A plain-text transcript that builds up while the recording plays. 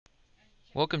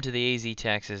Welcome to the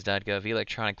AZTaxes.gov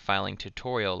electronic filing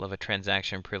tutorial of a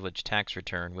transaction privilege tax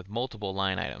return with multiple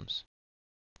line items.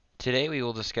 Today we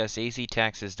will discuss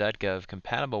AZTaxes.gov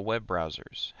compatible web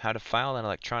browsers, how to file an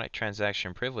electronic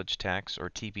transaction privilege tax or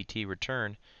TPT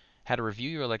return, how to review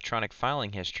your electronic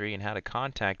filing history, and how to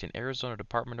contact an Arizona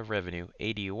Department of Revenue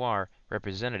ADOR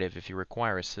representative if you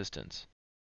require assistance.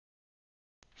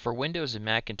 For Windows and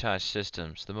Macintosh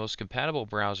systems, the most compatible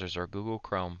browsers are Google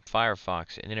Chrome,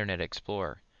 Firefox, and Internet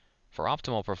Explorer. For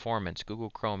optimal performance, Google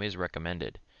Chrome is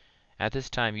recommended. At this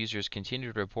time, users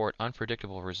continue to report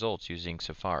unpredictable results using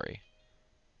Safari.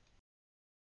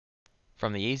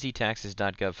 From the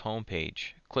AZTaxes.gov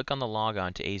homepage, click on the Log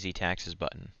On to AZ Taxes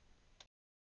button.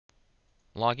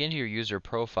 Log into your user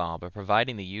profile by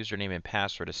providing the username and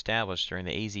password established during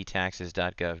the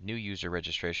AZTaxes.gov new user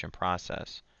registration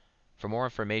process. For more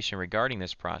information regarding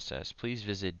this process, please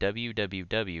visit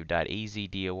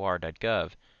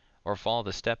www.azdor.gov or follow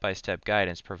the step-by-step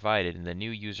guidance provided in the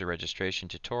new user registration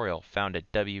tutorial found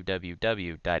at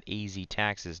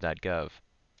www.aztaxes.gov.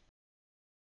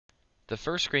 The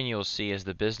first screen you will see is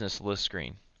the Business List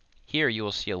screen. Here you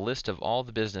will see a list of all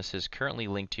the businesses currently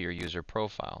linked to your user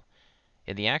profile.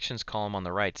 In the Actions column on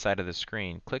the right side of the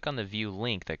screen, click on the View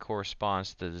link that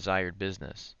corresponds to the desired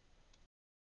business.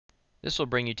 This will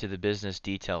bring you to the Business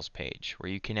Details page,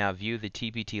 where you can now view the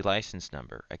TPT license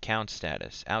number, account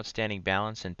status, outstanding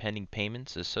balance, and pending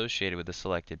payments associated with the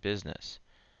selected business.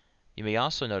 You may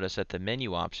also notice that the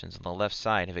menu options on the left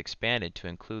side have expanded to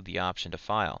include the option to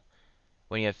file.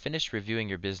 When you have finished reviewing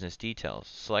your business details,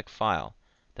 select File,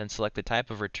 then select the type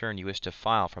of return you wish to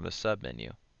file from the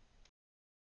submenu.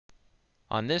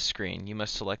 On this screen, you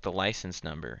must select the license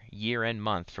number, year and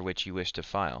month for which you wish to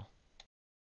file.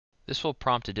 This will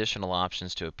prompt additional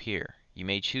options to appear. You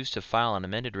may choose to file an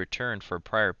amended return for a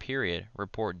prior period,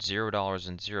 report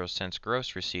 $0.00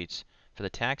 gross receipts for the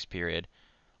tax period,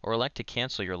 or elect to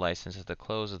cancel your license at the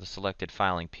close of the selected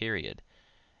filing period.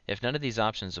 If none of these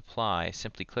options apply,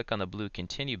 simply click on the blue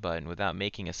Continue button without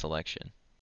making a selection.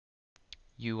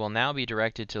 You will now be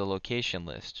directed to the Location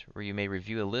list, where you may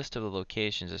review a list of the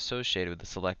locations associated with the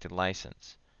selected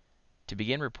license. To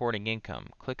begin reporting income,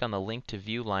 click on the link to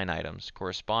view line items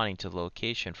corresponding to the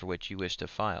location for which you wish to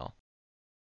file.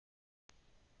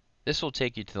 This will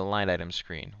take you to the line item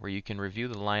screen, where you can review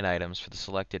the line items for the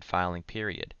selected filing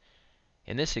period.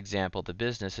 In this example, the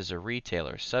business is a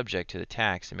retailer subject to the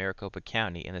tax in Maricopa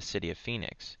County in the city of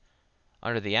Phoenix.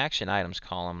 Under the Action Items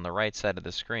column on the right side of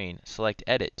the screen, select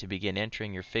Edit to begin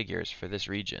entering your figures for this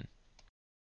region.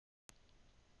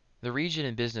 The region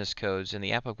and business codes and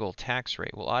the applicable tax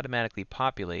rate will automatically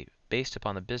populate based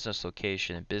upon the business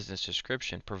location and business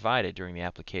description provided during the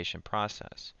application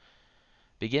process.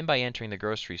 Begin by entering the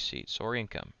gross receipts or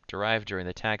income derived during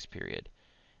the tax period.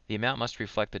 The amount must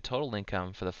reflect the total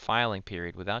income for the filing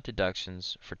period without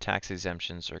deductions for tax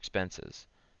exemptions or expenses.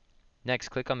 Next,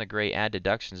 click on the gray Add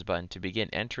Deductions button to begin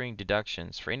entering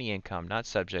deductions for any income not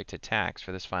subject to tax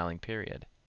for this filing period.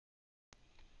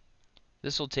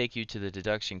 This will take you to the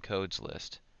Deduction Codes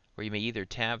list, where you may either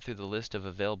tab through the list of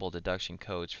available deduction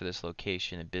codes for this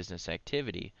location and business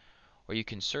activity, or you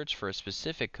can search for a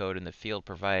specific code in the field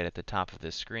provided at the top of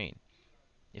this screen.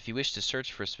 If you wish to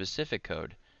search for a specific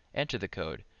code, enter the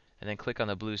code, and then click on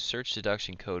the blue Search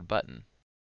Deduction Code button.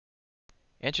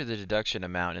 Enter the deduction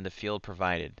amount in the field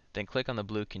provided, then click on the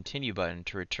blue Continue button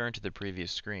to return to the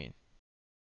previous screen.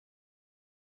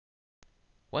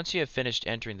 Once you have finished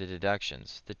entering the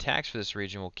deductions, the tax for this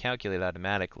region will calculate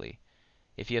automatically.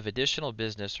 If you have additional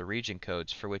business or region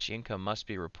codes for which income must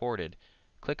be reported,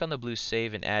 click on the blue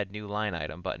Save and Add New Line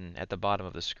Item button at the bottom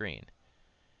of the screen.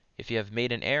 If you have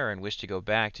made an error and wish to go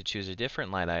back to choose a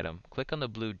different line item, click on the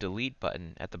blue Delete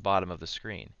button at the bottom of the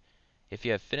screen. If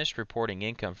you have finished reporting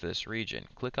income for this region,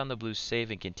 click on the blue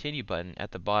Save and Continue button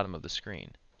at the bottom of the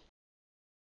screen.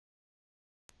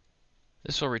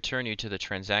 This will return you to the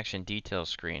Transaction Details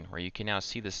screen, where you can now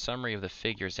see the summary of the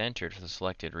figures entered for the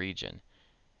selected region.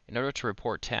 In order to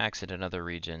report tax in another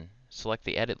region, select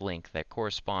the Edit link that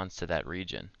corresponds to that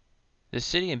region. The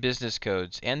city and business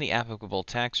codes and the applicable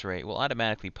tax rate will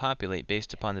automatically populate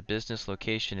based upon the business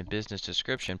location and business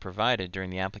description provided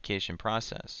during the application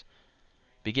process.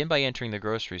 Begin by entering the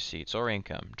gross receipts or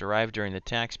income derived during the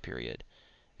tax period.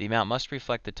 The amount must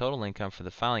reflect the total income for the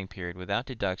filing period without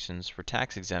deductions for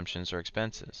tax exemptions or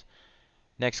expenses.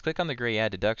 Next, click on the gray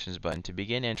Add Deductions button to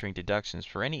begin entering deductions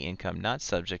for any income not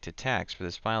subject to tax for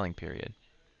this filing period.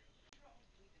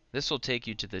 This will take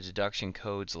you to the Deduction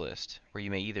Codes list, where you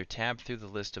may either tab through the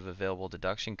list of available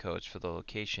deduction codes for the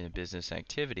location and business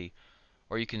activity,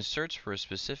 or you can search for a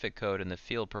specific code in the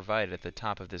field provided at the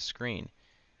top of this screen.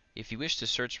 If you wish to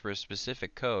search for a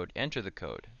specific code, enter the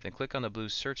code, then click on the blue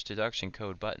Search Deduction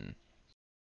Code button.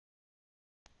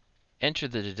 Enter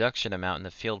the deduction amount in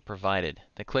the field provided,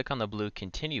 then click on the blue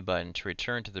Continue button to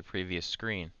return to the previous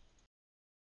screen.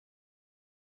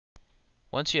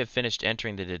 Once you have finished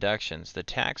entering the deductions, the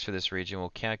tax for this region will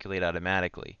calculate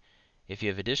automatically. If you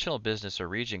have additional business or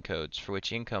region codes for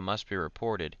which income must be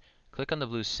reported, click on the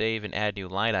blue Save and Add New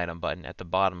Line Item button at the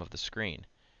bottom of the screen.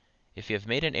 If you have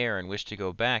made an error and wish to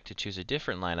go back to choose a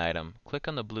different line item, click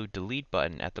on the blue Delete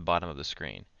button at the bottom of the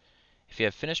screen. If you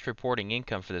have finished reporting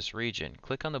income for this region,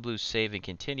 click on the blue Save and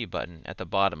Continue button at the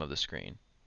bottom of the screen.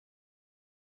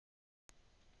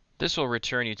 This will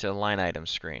return you to the Line Items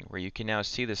screen, where you can now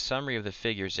see the summary of the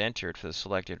figures entered for the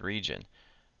selected region.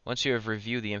 Once you have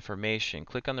reviewed the information,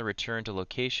 click on the Return to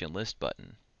Location List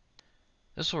button.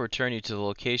 This will return you to the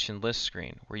Location List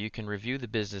screen, where you can review the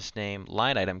business name,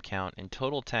 line item count, and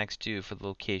total tax due for the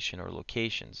location or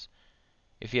locations.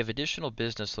 If you have additional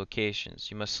business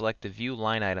locations, you must select the View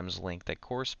Line Items link that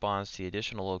corresponds to the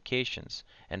additional locations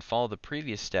and follow the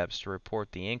previous steps to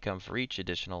report the income for each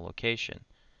additional location.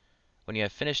 When you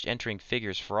have finished entering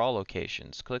figures for all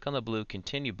locations, click on the blue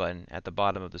Continue button at the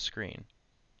bottom of the screen.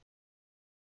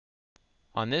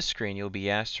 On this screen, you'll be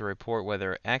asked to report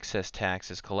whether excess tax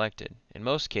is collected. In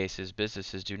most cases,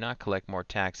 businesses do not collect more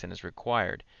tax than is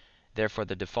required. Therefore,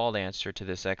 the default answer to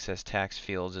this excess tax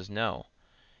field is no.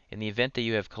 In the event that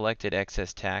you have collected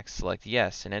excess tax, select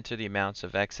Yes and enter the amounts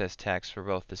of excess tax for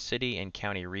both the city and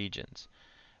county regions.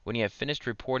 When you have finished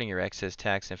reporting your excess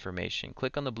tax information,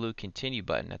 click on the blue Continue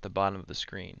button at the bottom of the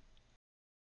screen.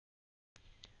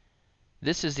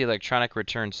 This is the electronic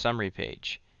return summary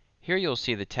page. Here you'll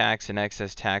see the tax and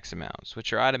excess tax amounts,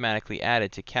 which are automatically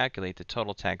added to calculate the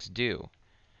total tax due.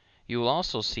 You will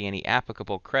also see any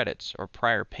applicable credits or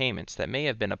prior payments that may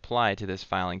have been applied to this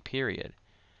filing period.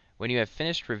 When you have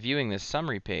finished reviewing this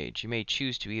summary page, you may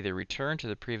choose to either return to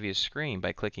the previous screen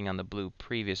by clicking on the blue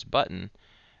Previous button,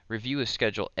 review a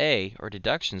Schedule A or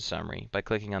deduction summary by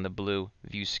clicking on the blue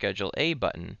View Schedule A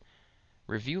button,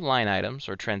 review line items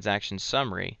or transaction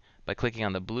summary by clicking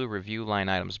on the blue Review Line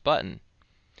Items button.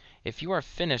 If you are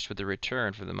finished with the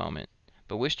return for the moment,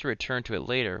 but wish to return to it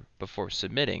later before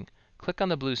submitting, click on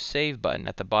the blue Save button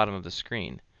at the bottom of the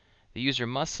screen. The user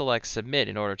must select Submit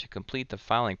in order to complete the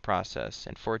filing process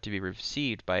and for it to be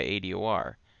received by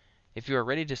ADOR. If you are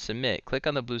ready to submit, click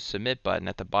on the blue Submit button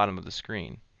at the bottom of the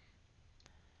screen.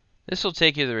 This will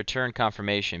take you to the return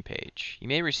confirmation page. You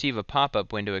may receive a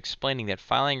pop-up window explaining that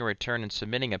filing a return and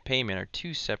submitting a payment are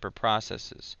two separate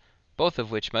processes, both of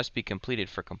which must be completed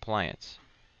for compliance.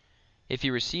 If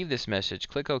you receive this message,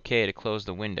 click OK to close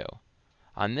the window.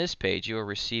 On this page, you will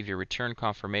receive your return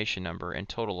confirmation number and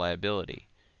total liability.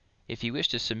 If you wish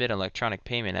to submit an electronic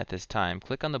payment at this time,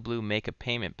 click on the blue Make a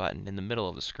Payment button in the middle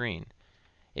of the screen.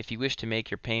 If you wish to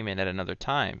make your payment at another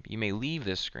time, you may leave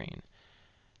this screen.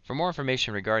 For more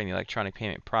information regarding the electronic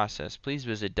payment process, please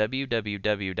visit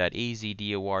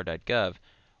www.AZTaxes.gov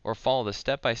or follow the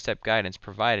step-by-step guidance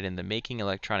provided in the Making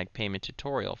Electronic Payment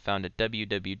tutorial found at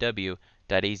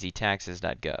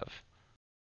www.AZTaxes.gov.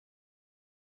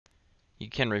 You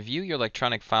can review your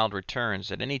electronic filed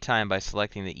returns at any time by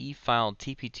selecting the E-Filed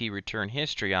TPT Return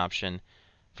History option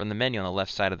from the menu on the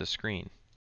left side of the screen.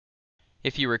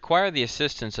 If you require the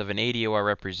assistance of an ADOR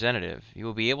representative, you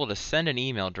will be able to send an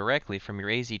email directly from your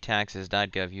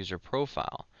AZTaxes.gov user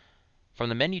profile. From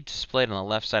the menu displayed on the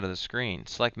left side of the screen,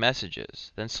 select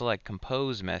Messages, then select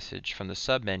Compose Message from the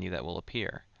submenu that will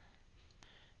appear.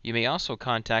 You may also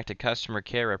contact a customer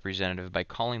care representative by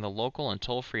calling the local and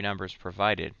toll-free numbers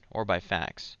provided, or by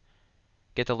fax.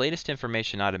 Get the latest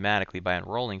information automatically by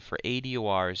enrolling for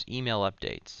ADOR's email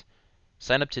updates.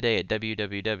 Sign up today at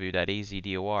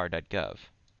www.AZTaxes.gov.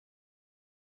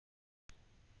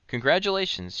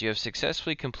 Congratulations, you have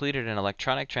successfully completed an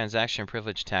electronic transaction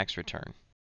privilege tax return.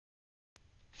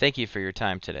 Thank you for your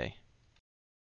time today.